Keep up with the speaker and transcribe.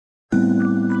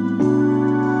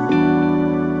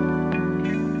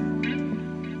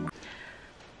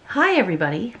Hi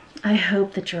everybody. I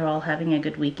hope that you're all having a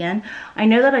good weekend. I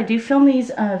know that I do film these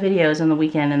videos on the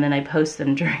weekend and then I post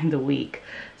them during the week.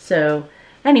 So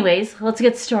anyways, let's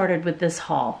get started with this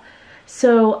haul.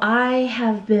 So I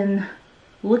have been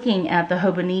looking at the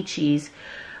Hobonichis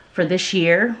for this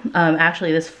year,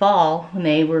 actually this fall when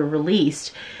they were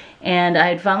released, and I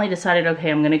had finally decided,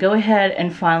 okay, I'm going to go ahead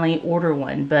and finally order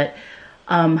one, but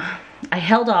I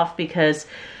held off because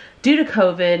due to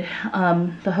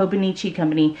COVID, the Hobonichi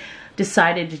company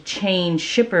decided to change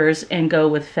shippers and go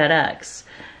with FedEx.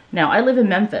 Now, I live in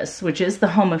Memphis, which is the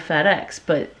home of FedEx,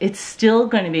 but it's still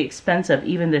going to be expensive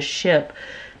even to ship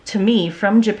to me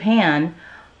from Japan,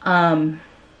 you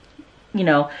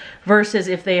know, versus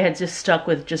if they had just stuck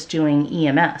with just doing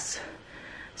EMS.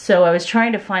 So I was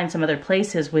trying to find some other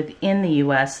places within the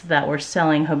US that were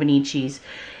selling Hobonichis,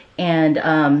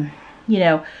 and, you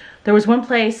know, there was one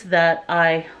place that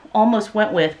I almost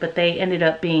went with, but they ended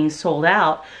up being sold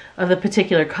out of the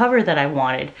particular cover that I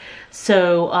wanted.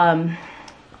 So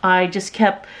I just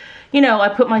kept, you know, I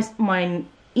put my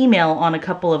email on a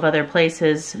couple of other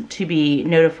places to be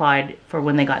notified for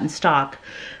when they got in stock,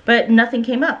 but nothing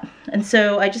came up. And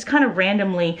so I just kind of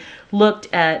randomly looked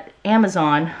at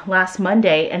Amazon last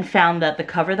Monday and found that the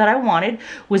cover that I wanted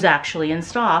was actually in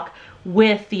stock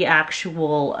with the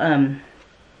actual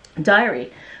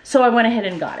diary. So I went ahead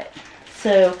and got it.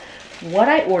 So what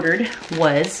I ordered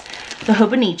was the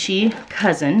Hobonichi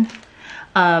cousin.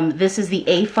 This is the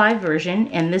A5 version,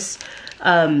 and this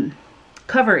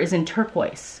cover is in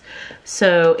turquoise.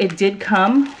 So it did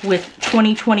come with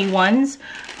 2021's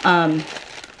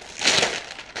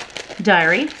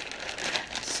diary,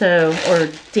 so, or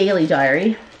daily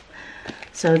diary.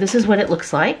 So this is what it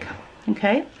looks like,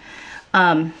 okay?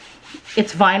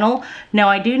 It's vinyl. Now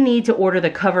I do need to order the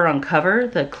cover on cover,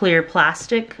 the clear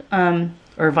plastic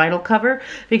or vinyl cover,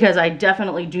 because I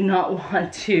definitely do not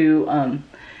want to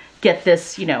get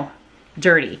this, you know,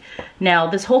 dirty. Now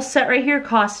this whole set right here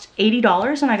cost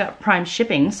 $80 and I got prime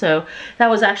shipping, so that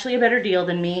was actually a better deal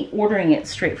than me ordering it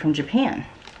straight from Japan.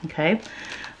 Okay,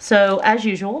 so as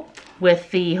usual with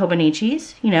the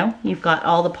Hobonichis, you know, you've got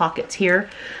all the pockets here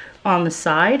on the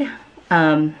side,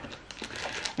 and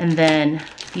then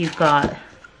you've got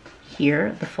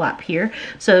here, the flap here.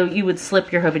 So you would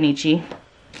slip your Hobonichi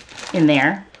in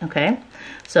there, okay?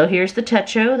 So here's the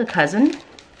Techo, the cousin,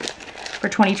 for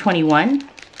 2021.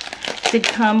 It did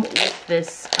come with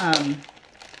this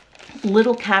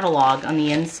little catalog on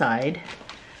the inside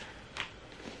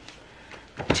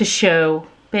to show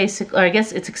basically, or I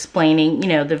guess it's explaining, you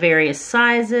know, the various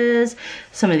sizes,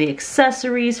 some of the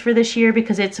accessories for this year,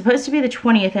 because it's supposed to be the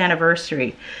 20th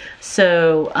anniversary.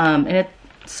 So, and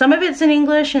some of it's in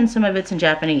English and some of it's in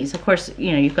Japanese. Of course,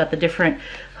 you know, you've got the different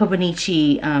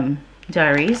Hobonichi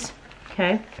diaries,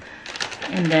 okay?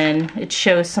 And then it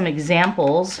shows some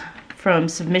examples from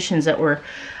submissions that were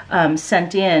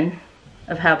sent in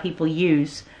of how people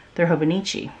use their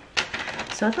Hobonichi.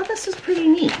 So I thought this was pretty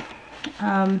neat.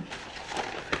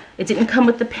 It didn't come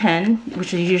with the pen,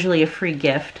 which is usually a free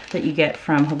gift that you get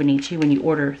from Hobonichi when you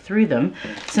order through them,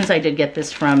 since I did get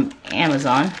this from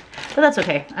Amazon. But that's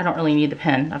okay, I don't really need the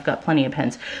pen. I've got plenty of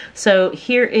pens. So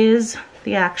here is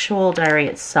the actual diary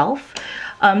itself.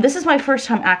 This is my first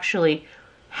time actually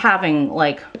having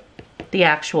like the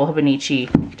actual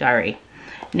Hobonichi diary.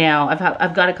 Now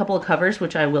I've got a couple of covers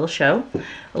which I will show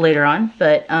later on,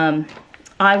 but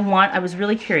I was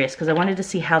really curious because I wanted to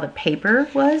see how the paper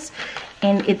was,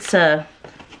 and it's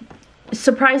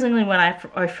surprisingly when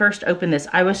I first opened this,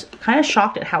 I was kind of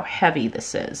shocked at how heavy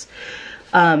this is.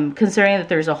 Considering that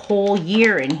there's a whole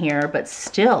year in here, but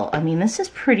still, I mean, this is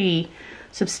pretty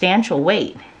substantial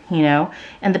weight, you know,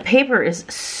 and the paper is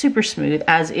super smooth,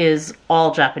 as is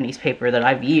all Japanese paper that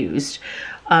I've used.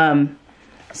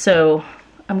 So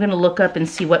I'm gonna look up and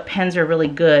see what pens are really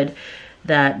good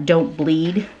that don't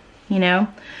bleed, you know,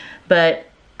 but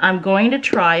I'm going to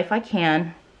try, if I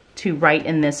can, to write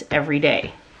in this every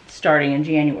day starting in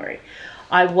January.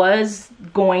 I was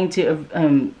going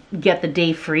to get the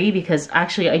day free, because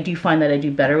actually I do find that I do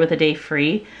better with a day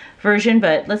free version,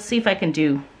 but let's see if I can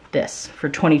do this for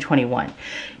 2021.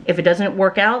 If it doesn't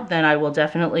work out, then I will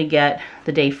definitely get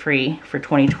the day free for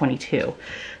 2022.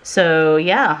 So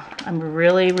yeah, I'm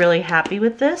really, really happy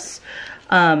with this.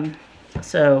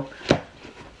 So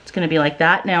it's gonna be like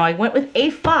that. Now I went with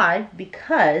A5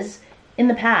 because in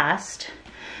the past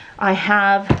I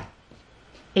have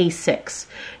A6.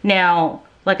 Now,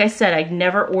 like I said, I'd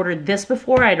never ordered this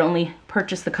before. I'd only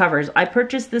purchased the covers. I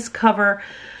purchased this cover,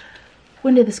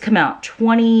 when did this come out?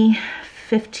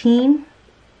 2015,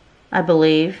 I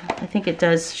believe. I think it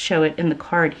does show it in the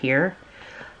card here.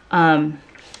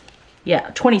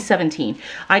 Yeah, 2017.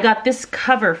 I got this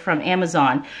cover from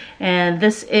Amazon, and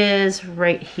this is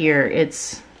right here.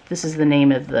 This is the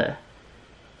name of the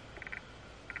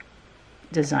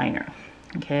designer.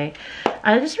 Okay,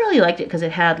 I just really liked it because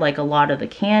it had like a lot of the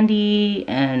candy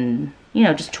and, you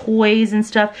know, just toys and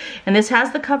stuff. And this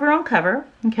has the cover on cover.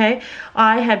 Okay,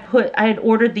 I had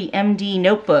ordered the MD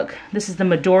notebook. This is the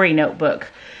Midori notebook,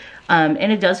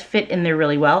 and it does fit in there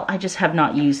really well. I just have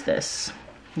not used this.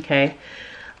 Okay,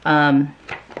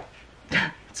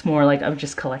 it's more like I'm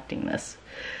just collecting this.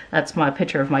 That's my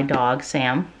picture of my dog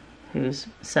Sam, who's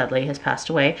sadly has passed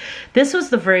away. This was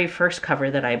the very first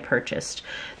cover that I purchased.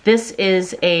 This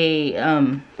is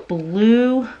a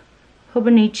blue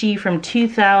Hobonichi from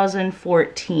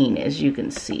 2014, as you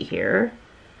can see here.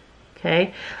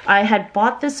 Okay, I had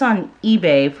bought this on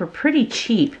eBay for pretty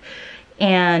cheap,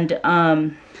 and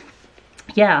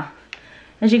yeah,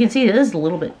 as you can see, it is a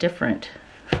little bit different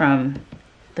from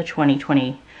the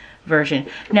 2020 version.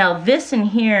 Now this in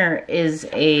here is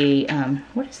a,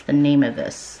 what is the name of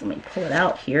this? Let me pull it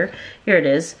out here. Here it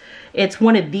is. It's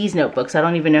one of these notebooks. I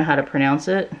don't even know how to pronounce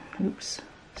it. Oops,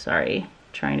 sorry.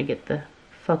 Trying to get the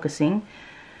focusing.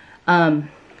 I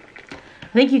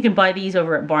think you can buy these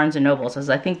over at Barnes & Noble's, as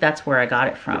I think that's where I got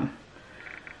it from.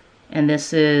 And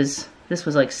this was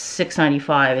like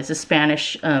 $6.95. It's a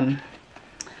Spanish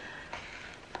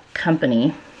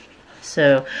company.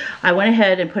 So I went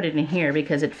ahead and put it in here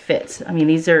because it fits. I mean,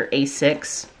 these are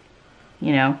A6,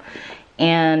 you know.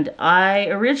 And I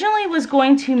originally was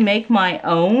going to make my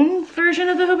own version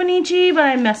of the Hobonichi, but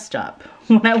I messed up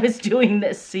when I was doing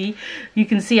this. See, you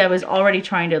can see I was already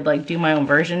trying to like do my own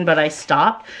version, but I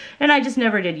stopped and I just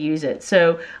never did use it.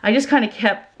 So I just kind of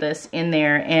kept this in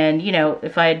there. And, you know,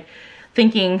 if I'd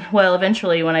thinking, well,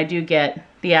 eventually when I do get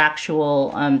the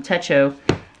actual Techo,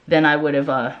 then I would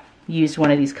have used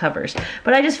one of these covers.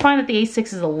 But I just find that the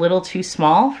A6 is a little too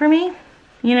small for me,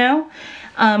 you know,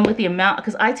 with the amount,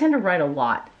 because I tend to write a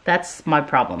lot. That's my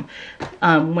problem.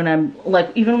 When I'm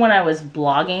like, even when I was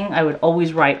blogging, I would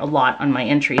always write a lot on my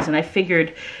entries, and I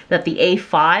figured that the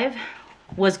A5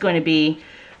 was going to be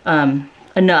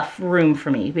enough room for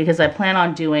me, because I plan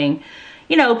on doing,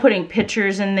 you know, putting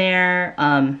pictures in there,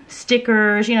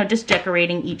 stickers, you know, just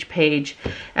decorating each page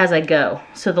as I go.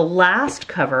 So the last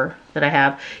cover that I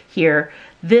have here,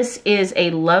 this is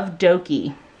a Love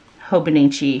Doki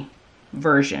Hobonichi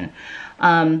version.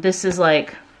 This is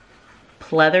like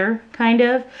pleather, kind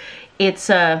of. It's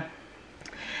okay.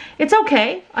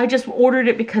 I just ordered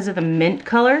it because of the mint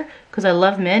color, because I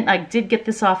love mint. I did get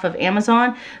this off of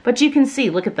Amazon, but you can see,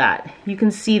 look at that. You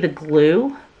can see the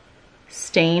glue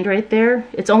stained right there.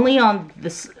 It's only on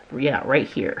this, yeah, right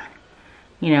here.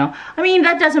 You know, I mean,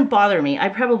 that doesn't bother me. I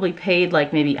probably paid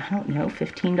like maybe, I don't know,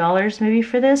 $15 maybe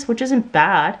for this, which isn't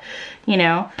bad. You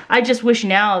know, I just wish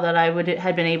now that I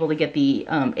had been able to get the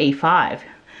A5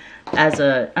 as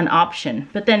an option.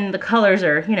 But then the colors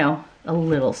are, you know, a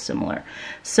little similar.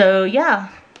 So yeah,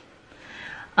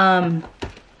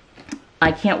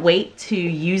 I can't wait to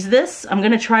use this. I'm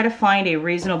gonna try to find a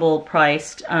reasonable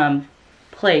priced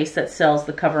place that sells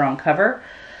the cover on cover.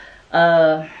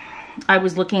 I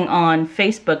was looking on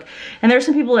Facebook, and there's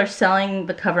some people that are selling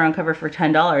the cover on cover for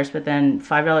 $10, but then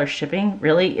 $5 shipping.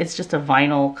 Really, it's just a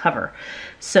vinyl cover.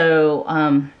 So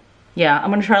yeah,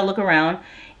 I'm gonna try to look around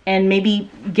and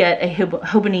maybe get a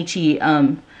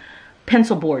Hobonichi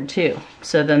pencil board too.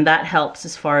 So then that helps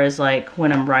as far as like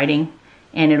when I'm writing,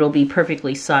 and it'll be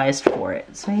perfectly sized for it.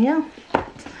 So yeah,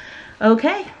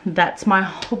 okay, that's my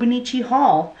Hobonichi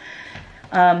haul.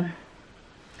 On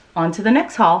to the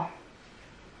next haul.